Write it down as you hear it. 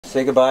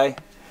say goodbye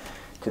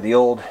to the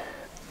old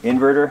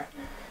inverter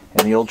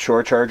and the old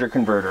shore charger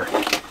converter.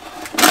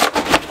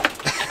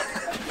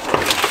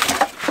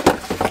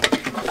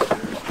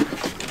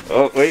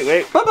 Oh,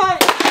 wait. Bye-bye!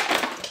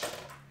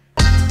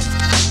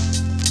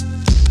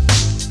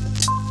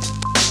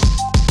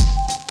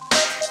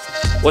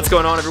 What's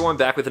going on, everyone?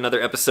 Back with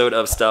another episode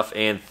of Stuff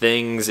and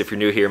Things. If you're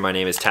new here, my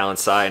name is Talon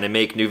and I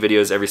make new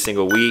videos every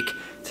single week.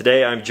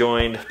 Today I'm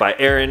joined by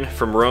Aaron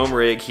from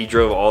RoamRig. He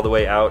drove all the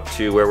way out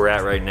to where we're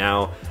at right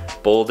now,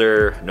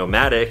 Boulder,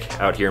 Nomadic,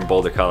 out here in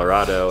Boulder,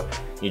 Colorado.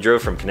 He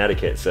drove from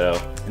Connecticut, so...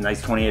 A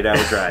nice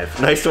 28-hour drive.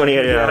 Nice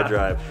 28-hour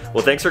drive.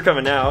 Well, thanks for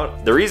coming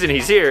out. The reason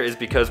he's here is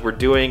because we're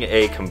doing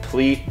a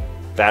complete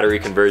battery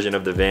conversion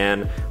of the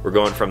van. We're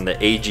going from the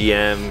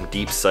AGM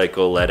deep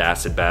cycle lead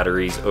acid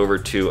batteries over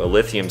to a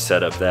lithium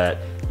setup that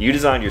you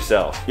designed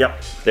yourself.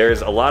 Yep.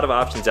 There's a lot of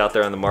options out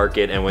there on the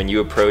market, and when you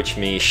approached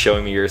me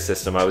showing me your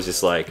system, I was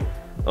just like,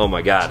 oh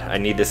my god, I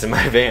need this in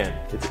my van.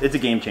 It's a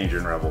game changer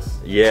in Revels.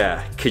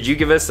 Yeah. Could you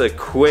give us a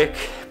quick,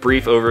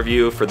 brief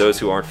overview for those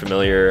who aren't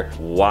familiar,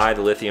 why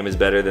the lithium is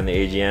better than the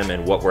AGM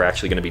and what we're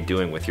actually going to be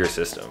doing with your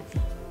system?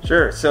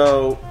 Sure.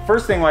 So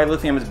first thing why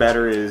lithium is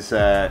better is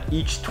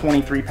each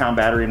 23-pound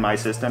battery in my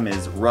system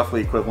is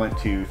roughly equivalent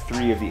to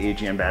 3 of the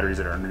AGM batteries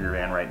that are under your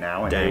van right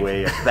now, and they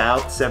weigh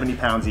about 70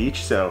 pounds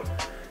each. So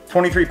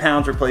 23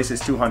 pounds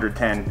replaces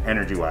 210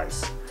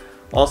 energy-wise.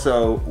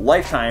 Also,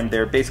 lifetime,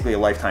 they're basically a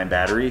lifetime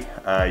battery.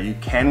 You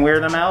can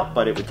wear them out,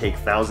 but it would take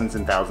thousands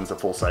and thousands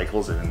of full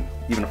cycles, and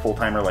even a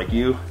full-timer like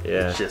you,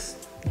 it's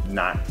just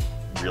not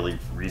really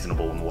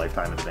reasonable in the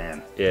lifetime of the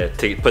van. Yeah,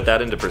 to put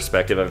that into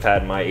perspective, I've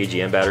had my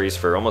AGM batteries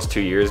for almost 2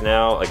 years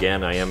now.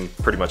 Again, I am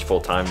pretty much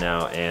full-time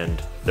now,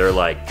 and they're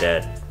like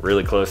dead,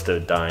 really close to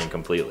dying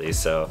completely,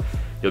 so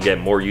you'll get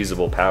more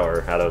usable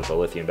power out of a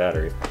lithium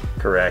battery.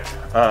 Correct.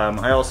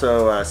 I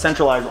also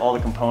centralize all the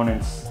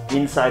components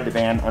inside the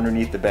van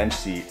underneath the bench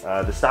seat.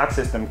 The stock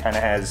system kind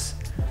of has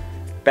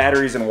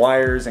batteries and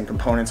wires and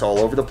components all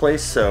over the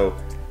place, so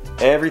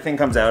everything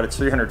comes out. It's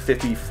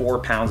 354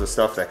 pounds of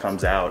stuff that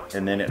comes out,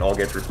 and then it all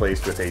gets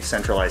replaced with a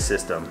centralized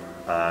system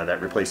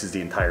that replaces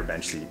the entire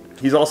bench seat.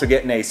 He's also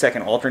getting a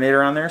second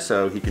alternator on there,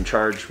 so he can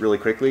charge really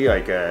quickly.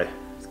 Like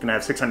it's gonna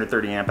have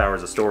 630 amp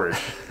hours of storage,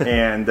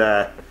 and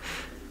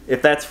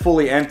if that's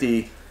fully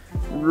empty,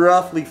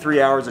 roughly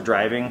 3 hours of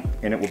driving,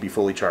 and it will be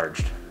fully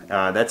charged.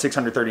 That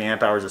 630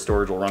 amp hours of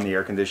storage will run the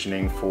air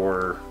conditioning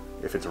for,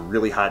 if it's a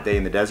really hot day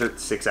in the desert,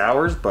 6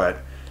 hours, but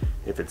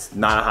if it's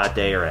not a hot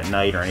day or at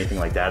night or anything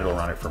like that, it'll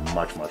run it for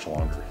much, much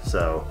longer.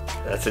 So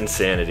that's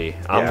insanity.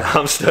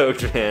 I'm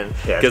stoked, man.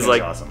 Yeah, because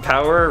like awesome.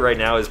 Power right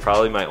now is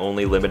probably my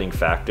only limiting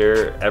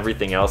factor.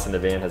 Everything else in the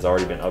van has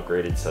already been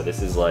upgraded, so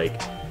this is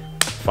like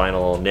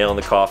final nail in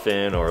the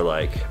coffin, or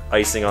like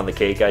icing on the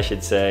cake, I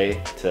should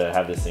say, to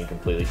have this thing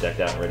completely decked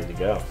out and ready to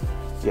go.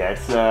 Yeah,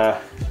 it's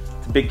a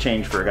big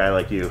change for a guy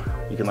like you.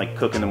 You can like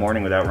cook in the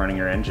morning without running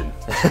your engine.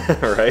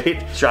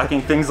 Right?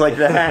 Shocking things like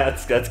that.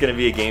 That's gonna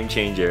be a game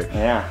changer.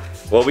 Yeah.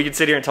 Well, we could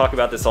sit here and talk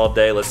about this all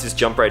day. Let's just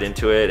jump right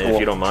into it, and cool. If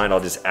you don't mind, I'll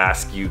just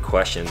ask you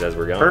questions as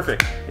we're going.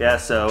 Perfect. Yeah,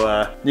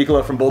 so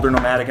Nikola from Boulder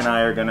Nomadic and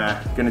I are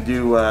gonna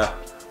do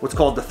what's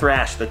called the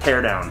thrash, the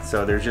teardown.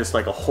 So there's just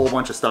like a whole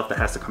bunch of stuff that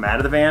has to come out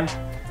of the van,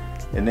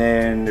 and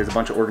then there's a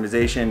bunch of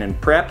organization and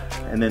prep,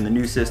 and then the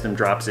new system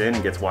drops in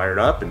and gets wired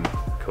up, and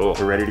cool.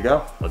 We're ready to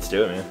go. Let's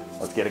do it, man.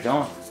 Let's get it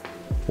going.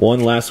 One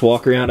last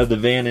walk around of the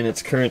van in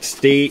its current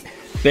state.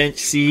 Bench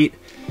seat,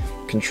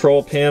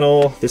 control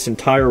panel, this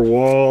entire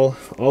wall,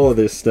 all of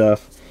this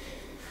stuff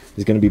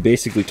is going to be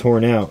basically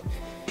torn out.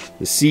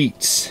 The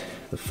seats,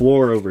 the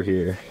floor over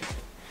here.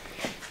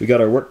 We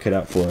got our work cut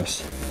out for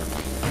us.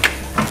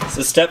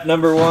 So step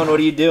number one, what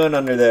are you doing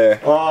under there?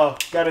 Oh,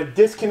 got to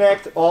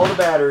disconnect all the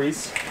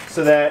batteries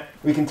so that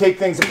we can take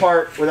things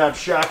apart without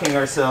shocking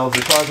ourselves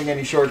or causing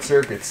any short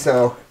circuits.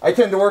 So I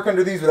tend to work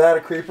under these without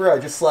a creeper. I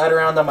just slide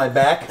around on my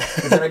back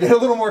because then I get a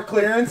little more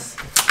clearance.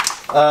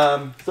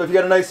 So if you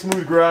got a nice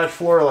smooth garage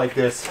floor like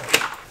this,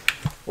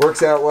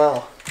 works out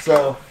well.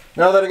 So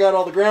now that I got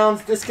all the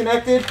grounds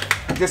disconnected,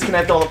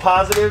 disconnect all the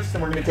positives,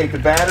 and we're going to take the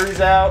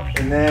batteries out,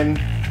 and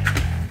then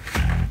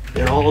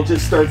it all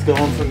just starts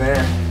going from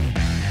there.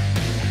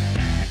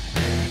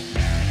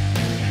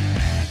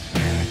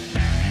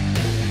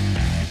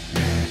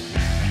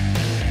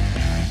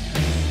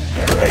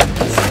 Alright,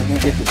 so I'm going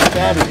to get the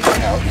batteries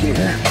out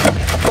here.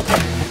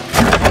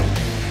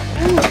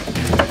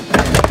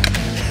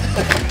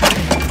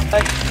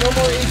 Like, no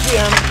more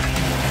AGM.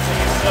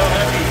 It's so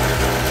heavy.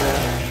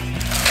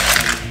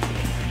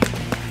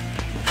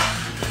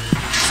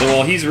 So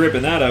while he's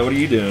ripping that out, what are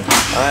you doing?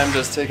 I'm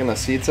just taking the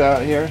seats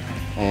out here,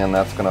 and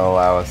that's going to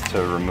allow us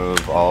to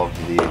remove all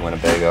of the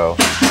Winnebago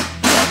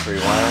factory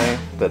wiring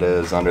that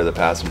is under the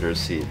passenger's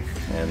seat.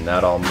 And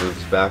that all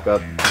moves back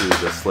up to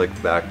the slick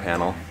back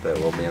panel that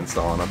we'll be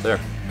installing up there.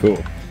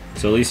 Cool.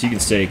 So at least you can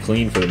stay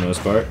clean for the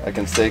most part. I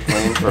can stay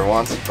clean for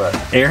once, but...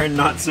 Aaron,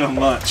 not so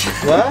much.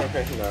 What?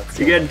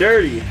 You're getting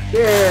dirty.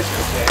 Yeah.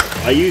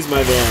 Okay. I use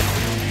my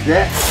van.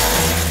 Yeah.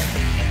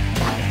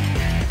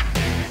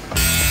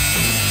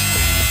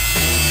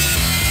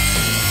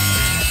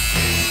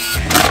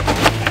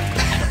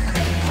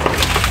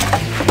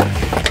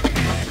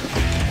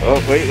 Oh,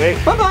 wait, wait.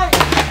 Bye-bye.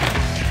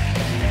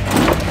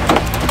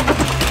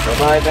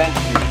 Bye-bye, bench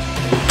seat.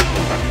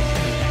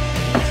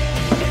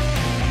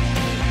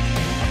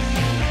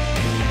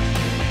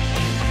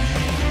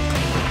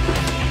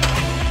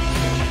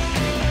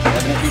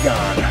 Having it be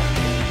gone.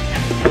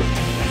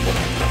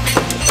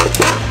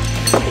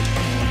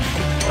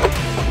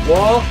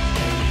 Wall,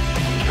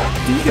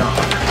 be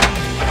gone.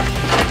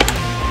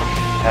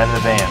 Out of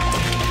the van.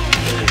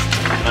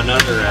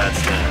 Another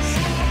rat's nest.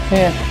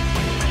 Yeah.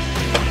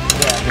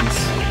 It happens.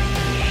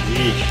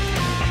 Sheesh.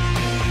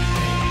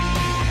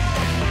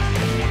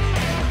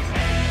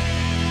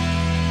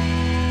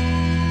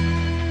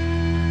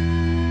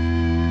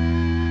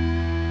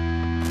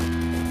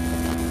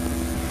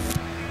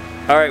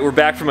 All right, we're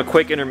back from a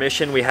quick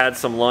intermission. We had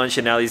some lunch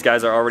and now these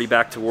guys are already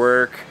back to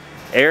work.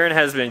 Aaron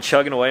has been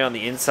chugging away on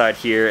the inside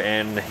here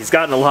and he's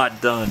gotten a lot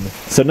done.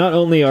 So not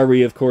only are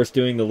we of course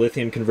doing the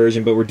lithium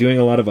conversion, but we're doing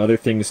a lot of other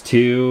things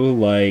too.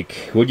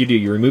 Like, what'd you do?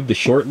 You removed the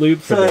short loop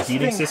for the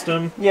heating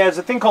system? Yeah, there's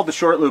a thing called the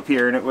short loop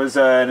here, and it was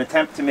an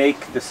attempt to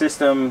make the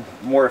system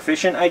more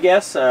efficient, I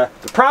guess. The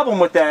problem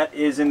with that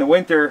is in the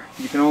winter,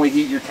 you can only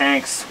heat your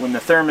tanks when the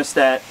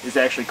thermostat is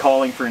actually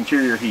calling for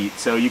interior heat.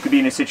 So you could be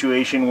in a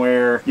situation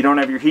where you don't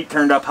have your heat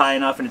turned up high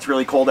enough and it's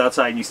really cold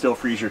outside and you still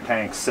freeze your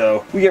tanks.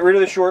 So we get rid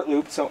of the short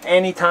loop, so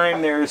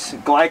anytime there's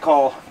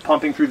glycol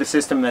pumping through the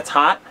system that's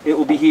hot, it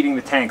will be heating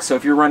the tank. So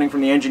if you're running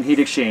from the engine heat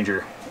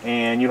exchanger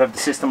and you have the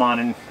system on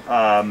and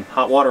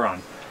hot water on,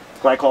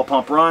 glycol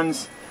pump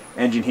runs,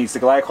 engine heats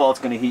the glycol, it's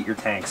going to heat your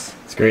tanks.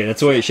 It's great.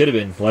 That's the way it should have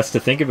been. Less to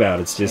think about.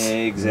 It's just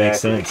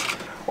exactly. Makes sense.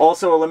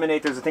 Also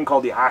eliminate, there's a thing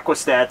called the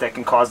aquastat that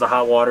can cause the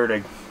hot water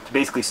to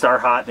basically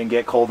start hot, then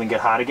get cold and get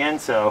hot again.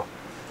 So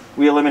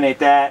we eliminate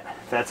that.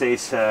 That's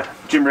a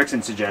Jim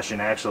Rickson's suggestion,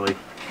 actually.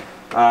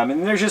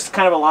 And there's just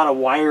kind of a lot of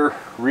wire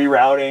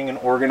rerouting and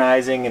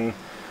organizing, and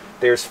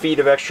there's feet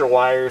of extra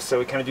wires, so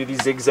we kind of do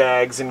these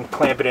zigzags and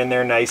clamp it in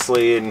there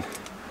nicely. And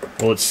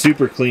well, it's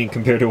super clean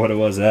compared to what it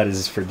was. That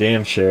is for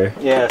damn sure.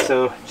 Yeah,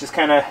 so just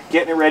kind of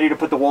getting it ready to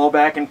put the wall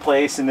back in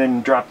place and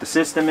then drop the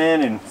system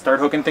in and start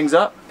hooking things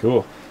up.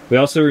 Cool. We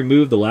also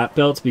removed the lap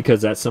belts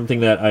because that's something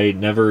that I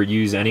never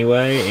use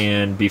anyway,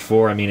 and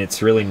before, I mean,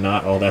 it's really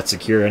not all that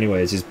secure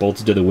anyway. It's just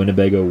bolted to the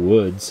Winnebago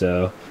wood,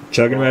 so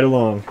chugging right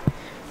along.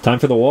 Time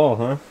for the wall,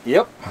 huh?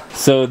 Yep.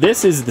 So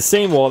this is the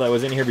same wall that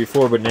was in here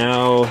before, but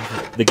now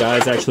the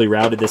guys actually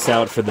routed this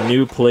out for the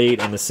new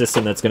plate and the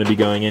system that's going to be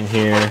going in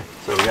here.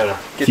 So we gotta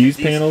get fuse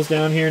panels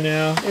down here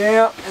now.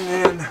 Yeah, and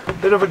then a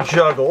bit of a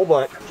juggle,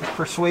 but just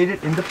persuade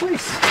it into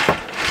place.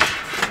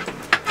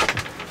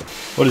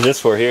 What is this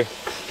for here?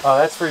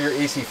 That's for your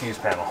AC fuse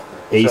panel.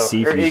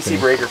 AC or fuse AC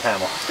panel. breaker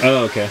panel.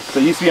 Oh, okay. So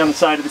it used to be on the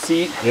side of the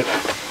seat. Yep.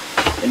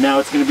 And now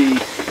it's going to be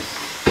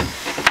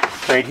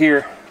right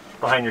here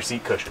behind your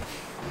seat cushion.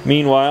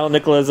 Meanwhile,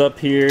 Nikola's up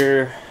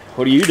here.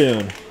 What are you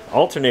doing?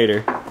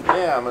 Alternator.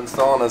 Yeah, I'm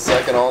installing a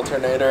second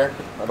alternator.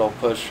 It'll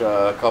push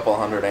a couple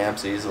hundred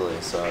amps easily,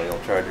 so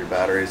you'll charge your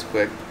batteries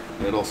quick.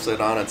 It'll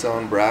sit on its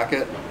own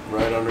bracket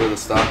right under the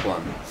stock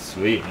one.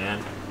 Sweet,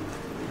 man.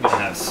 You're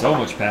gonna have so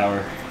much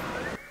power.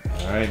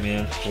 All right,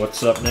 man.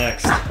 What's up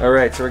next? All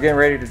right, so we're getting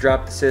ready to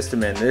drop the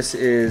system in. This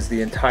is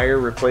the entire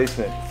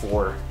replacement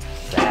for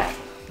that.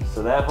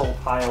 So that whole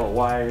pile of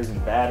wires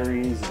and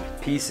batteries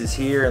and pieces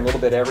here and a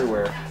little bit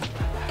everywhere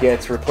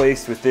gets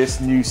replaced with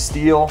this new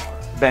steel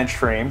bench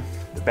frame.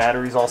 The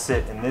batteries all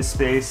sit in this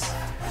space.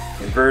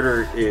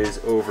 Inverter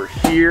is over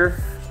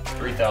here.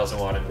 3,000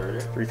 watt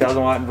inverter.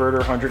 3,000 watt inverter,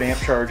 100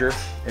 amp charger.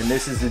 And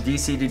this is the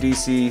DC to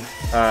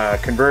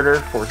DC converter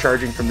for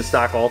charging from the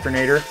stock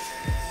alternator.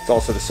 It's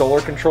also the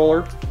solar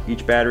controller.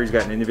 Each battery's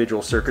got an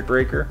individual circuit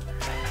breaker.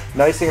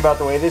 Nice thing about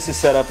the way this is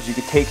set up is you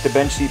can take the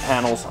bench seat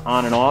panels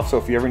on and off, so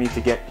if you ever need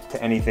to get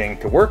to anything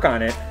to work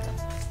on it,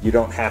 you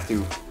don't have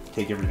to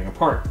take everything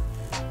apart.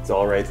 It's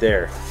all right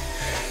there.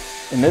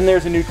 And then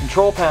there's a new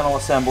control panel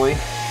assembly.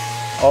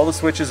 All the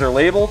switches are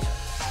labeled.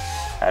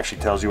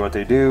 Actually tells you what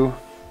they do.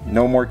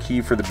 No more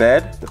key for the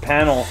bed. The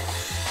panel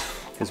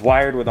is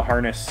wired with a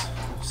harness.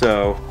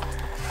 So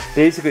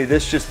basically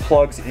this just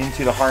plugs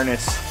into the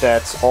harness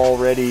that's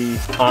already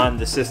on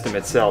the system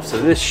itself.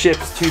 So this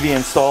ships to the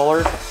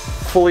installer,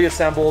 fully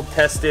assembled,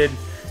 tested,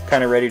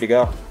 kind of ready to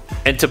go.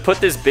 And to put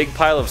this big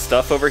pile of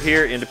stuff over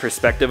here into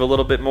perspective a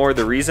little bit more,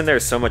 the reason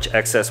there's so much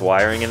excess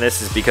wiring in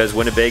this is because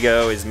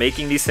Winnebago is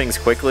making these things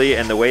quickly,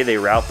 and the way they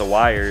route the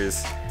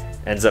wires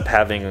ends up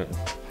having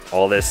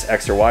all this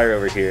extra wire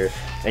over here.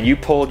 And you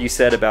pulled, you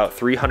said, about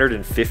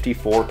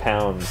 354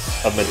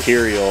 pounds of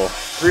material.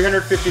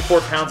 354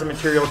 pounds of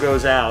material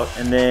goes out,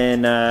 and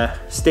then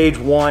stage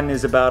 1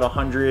 is about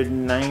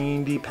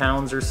 190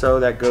 pounds or so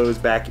that goes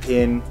back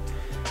in.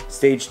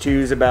 Stage 2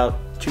 is about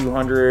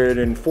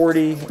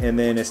 240, and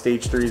then a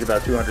stage 3 is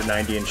about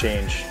 290 and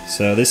change.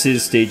 So this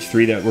is stage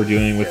 3 that we're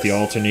doing with the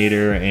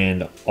alternator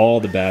and all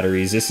the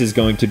batteries. This is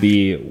going to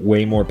be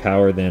way more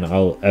power than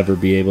I'll ever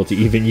be able to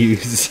even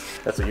use.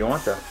 That's what you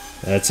want, though.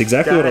 That's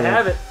exactly what I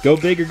have want. it. Go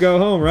big or go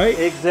home, right?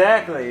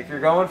 Exactly. If you're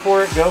going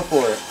for it, go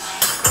for it.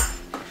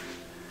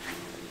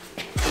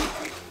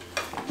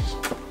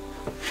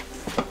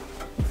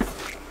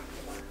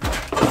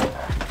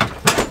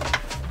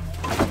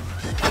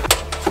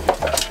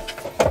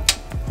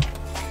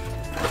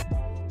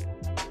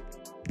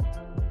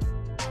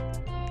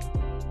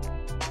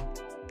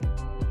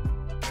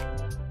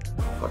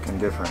 Fucking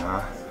different,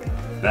 huh?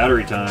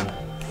 Battery time.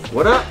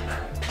 What up?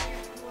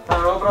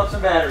 Time to open up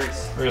some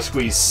batteries. We're gonna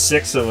squeeze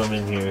 6 of them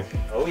in here.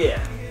 Oh yeah.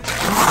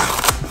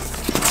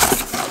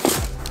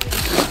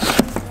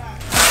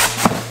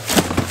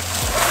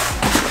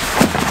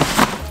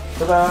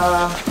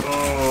 Ta-da!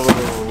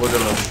 Oh, look at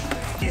them.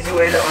 Easy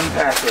way to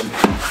unpack them.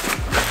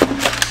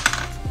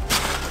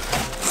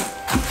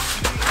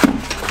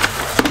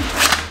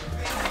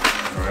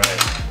 All right.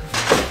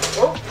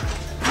 Oh!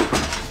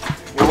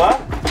 You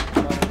what?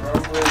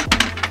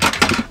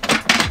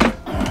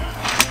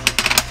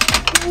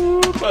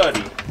 Ooh,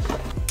 buddy.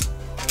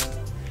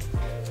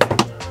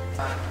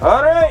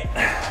 All right.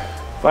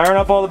 Firing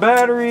up all the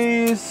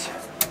batteries.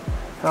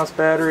 House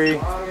battery.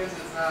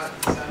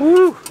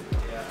 Woo!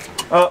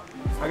 Oh,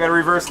 I gotta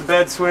reverse the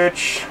bed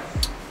switch.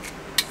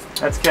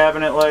 That's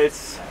cabinet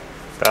lights.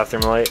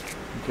 Bathroom light.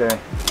 Okay.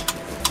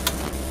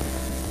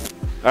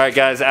 All right,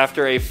 guys,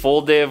 after a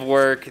full day of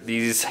work,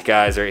 these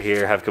guys right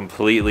here have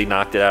completely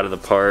knocked it out of the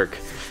park.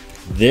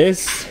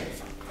 This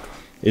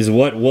is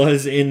what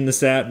was in the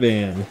sat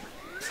van.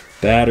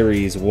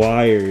 Batteries,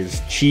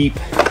 wires, cheap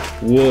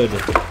wood.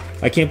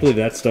 I can't believe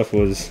that stuff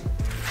was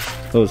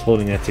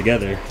holding that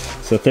together.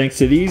 So thanks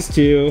to these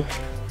two,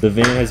 the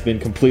van has been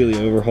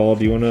completely overhauled.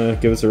 Do you want to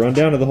give us a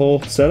rundown of the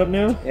whole setup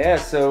now? Yeah,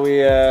 so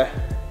we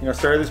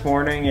started this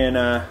morning, and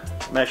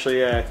I'm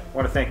actually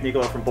want to thank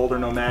Nikola from Boulder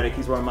Nomadic.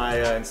 He's one of my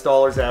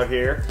installers out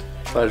here.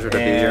 Pleasure to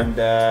be here. And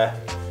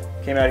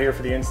came out here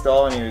for the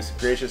install, and he was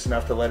gracious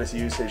enough to let us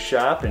use his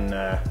shop, and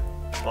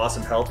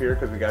awesome help here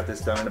because we got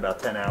this done in about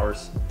 10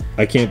 hours.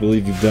 I can't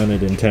believe you've done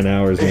it in 10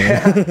 hours, man.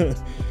 Yeah.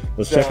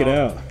 Let's check it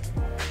out.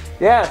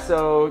 Yeah,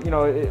 so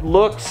it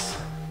looks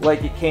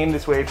like it came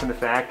this way from the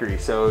factory.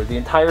 So the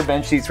entire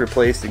bench seat's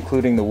replaced,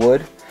 including the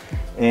wood.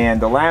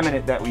 And the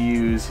laminate that we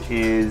use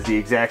is the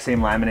exact same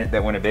laminate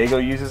that Winnebago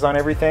uses on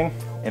everything.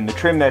 And the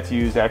trim that's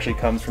used actually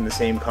comes from the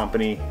same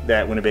company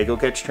that Winnebago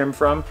gets trim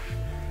from.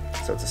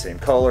 So it's the same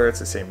color, it's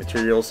the same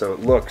material, so it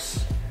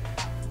looks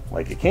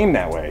like it came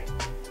that way.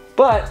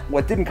 But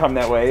what didn't come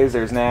that way is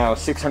there's now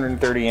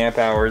 630 amp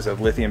hours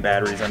of lithium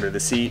batteries under the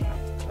seat,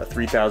 a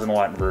 3000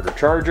 watt inverter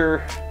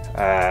charger,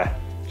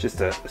 just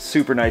a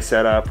super nice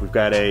setup. We've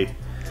got a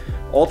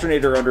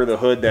alternator under the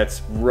hood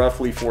that's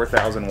roughly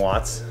 4,000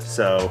 watts.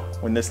 So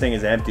when this thing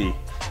is empty,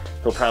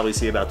 he'll probably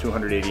see about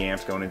 280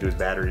 amps going into his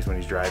batteries when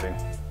he's driving.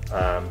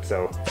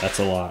 So that's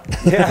a lot.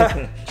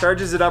 Yeah,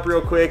 charges it up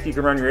real quick. You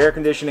can run your air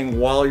conditioning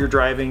while you're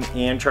driving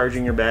and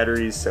charging your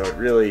batteries. So it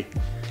really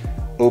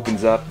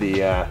opens up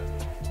the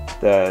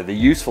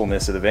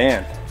usefulness of the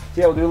van.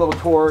 Yeah, we'll do a little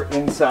tour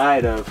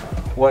inside of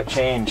what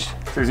changed.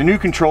 There's a new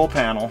control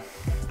panel.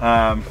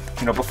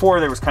 Before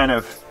there was kind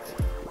of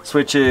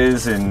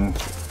switches and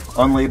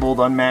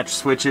unlabeled, unmatched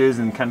switches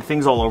and kind of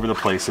things all over the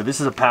place. So this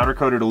is a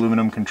powder-coated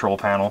aluminum control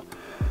panel.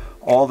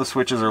 All the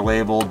switches are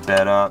labeled,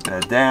 bed up,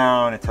 bed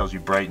down. It tells you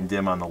bright and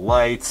dim on the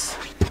lights.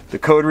 The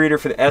code reader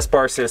for the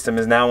S-bar system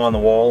is now on the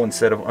wall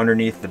instead of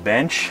underneath the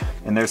bench.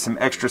 And there's some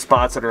extra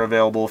spots that are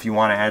available if you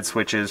want to add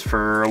switches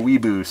for a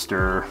Wii Boost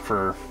or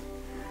for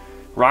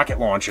rocket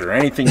launcher,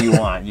 anything you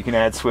want. You can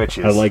add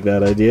switches. I like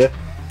that idea.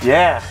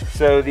 Yeah,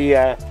 so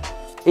the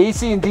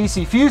AC and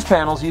DC fuse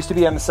panels used to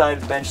be on the side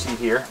of the bench seat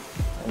here,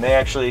 and they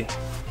actually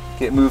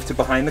get moved to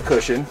behind the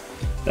cushion.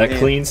 That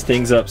cleans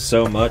things up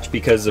so much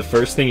because the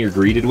first thing you're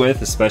greeted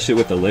with, especially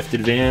with the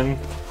lifted van,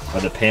 are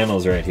the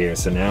panels right here.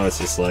 So now it's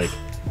just like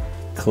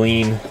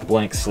clean,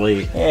 blank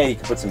slate. Yeah, you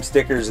can put some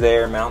stickers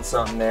there, mount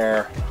something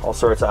there, all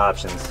sorts of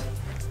options.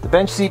 The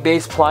bench seat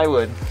base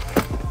plywood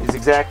is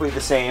exactly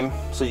the same,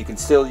 so you can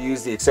still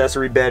use the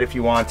accessory bed if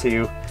you want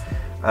to.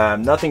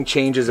 Nothing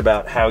changes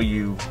about how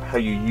you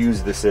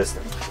use the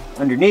system.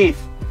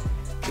 Underneath,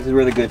 this is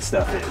where the good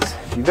stuff is.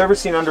 If you've ever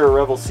seen under a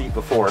Revel seat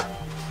before,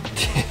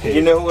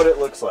 you know what it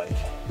looks like.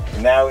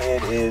 And now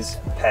it is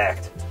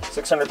packed.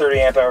 630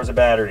 amp hours of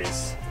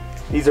batteries.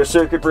 These are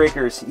circuit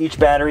breakers. Each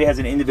battery has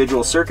an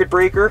individual circuit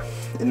breaker,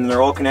 and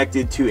they're all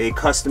connected to a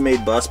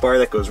custom-made bus bar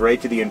that goes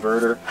right to the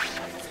inverter.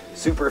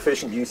 Super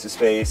efficient use of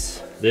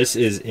space. This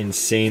is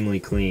insanely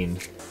clean.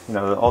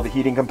 All the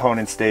heating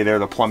components stay there,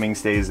 the plumbing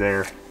stays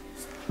there,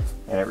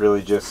 and it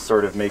really just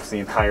sort of makes the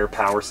entire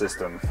power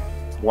system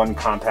one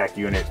compact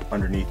unit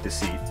underneath the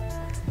seat,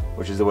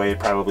 which is the way it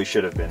probably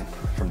should have been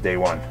from day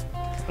one.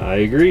 I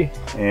agree.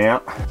 Yeah,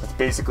 that's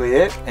basically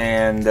it,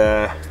 and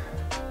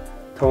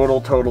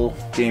total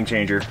game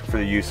changer for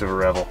the use of a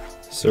Revel.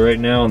 So right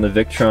now on the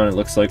Victron, it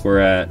looks like we're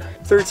at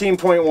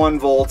 13.1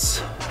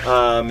 volts.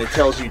 It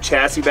tells you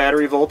chassis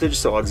battery voltage,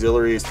 so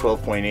auxiliary is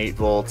 12.8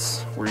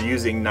 volts. We're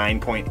using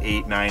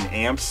 9.89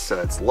 amps, so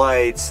that's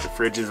lights. The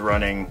fridge is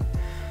running.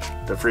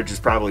 The fridge is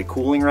probably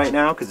cooling right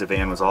now because the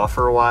van was off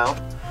for a while.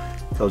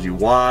 It tells you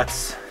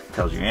watts,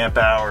 tells you amp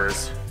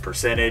hours,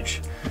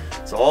 percentage.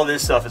 So all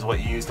this stuff is what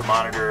you use to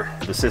monitor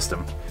the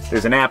system.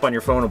 There's an app on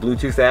your phone, a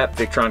Bluetooth app,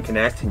 Victron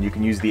Connect, and you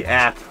can use the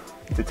app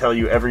to tell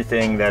you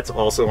everything that's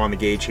also on the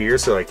gauge here.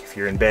 So like if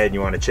you're in bed and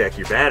you want to check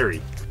your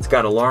battery, it's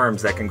got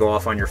alarms that can go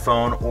off on your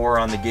phone or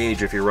on the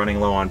gauge if you're running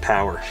low on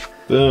power.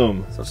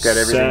 Boom. So it's got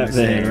everything the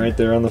same. Right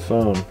there on the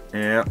phone.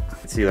 Yeah. You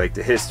can see like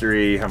the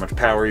history, how much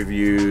power you've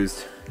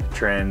used,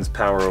 trends,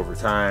 power over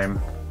time.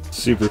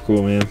 Super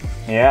cool, man.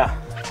 Yeah.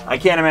 I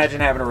can't imagine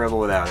having a Revel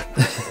without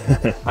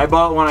it. I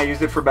bought one, I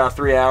used it for about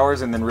 3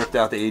 hours and then ripped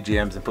out the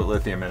AGMs and put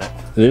lithium in it.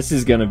 This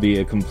is gonna be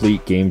a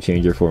complete game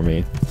changer for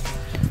me.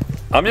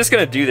 I'm just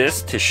gonna do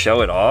this to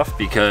show it off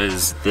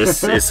because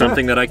this is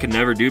something that I could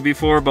never do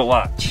before, but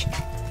watch.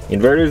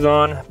 Inverter's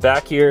on,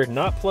 back here,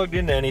 not plugged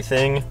into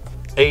anything.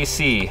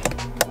 AC.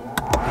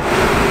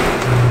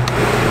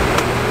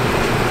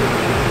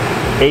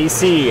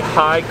 AC,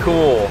 high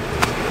cool.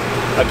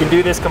 I can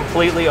do this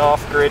completely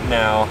off grid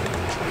now.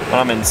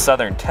 I'm in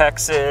southern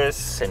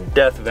Texas and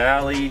Death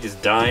Valley,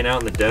 just dying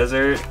out in the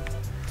desert.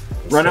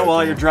 Run it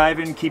while you're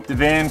driving, keep the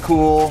van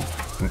cool.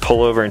 And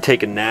pull over and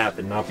take a nap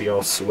and not be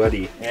all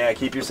sweaty. Yeah,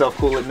 keep yourself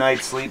cool at night,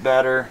 sleep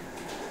better.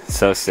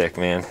 So sick,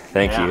 man.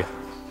 Thank you.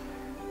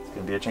 It's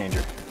gonna be a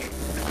changer.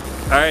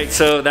 Alright,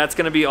 so that's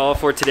going to be all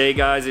for today,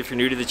 guys. If you're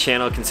new to the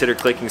channel, consider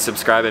clicking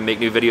subscribe and make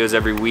new videos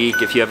every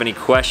week. If you have any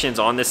questions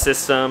on this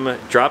system,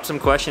 drop some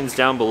questions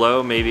down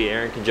below. Maybe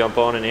Aaron can jump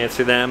on and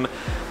answer them.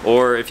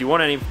 Or if you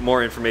want any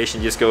more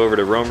information, just go over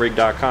to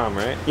RoamRig.com,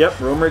 right? Yep,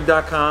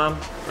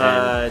 RoamRig.com.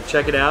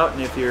 Check it out,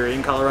 and if you're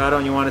in Colorado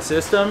and you want a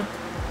system,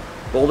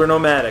 Boulder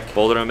Nomadic.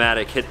 Boulder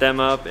Nomadic, hit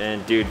them up,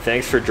 and dude,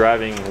 thanks for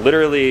driving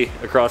literally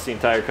across the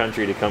entire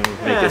country to come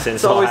make this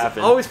install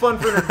happen. Always fun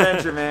for an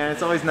adventure, man.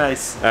 It's always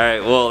nice. All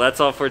right, well,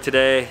 that's all for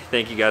today.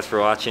 Thank you guys for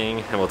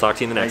watching, and we'll talk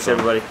to you in the next one.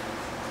 Thanks, everybody.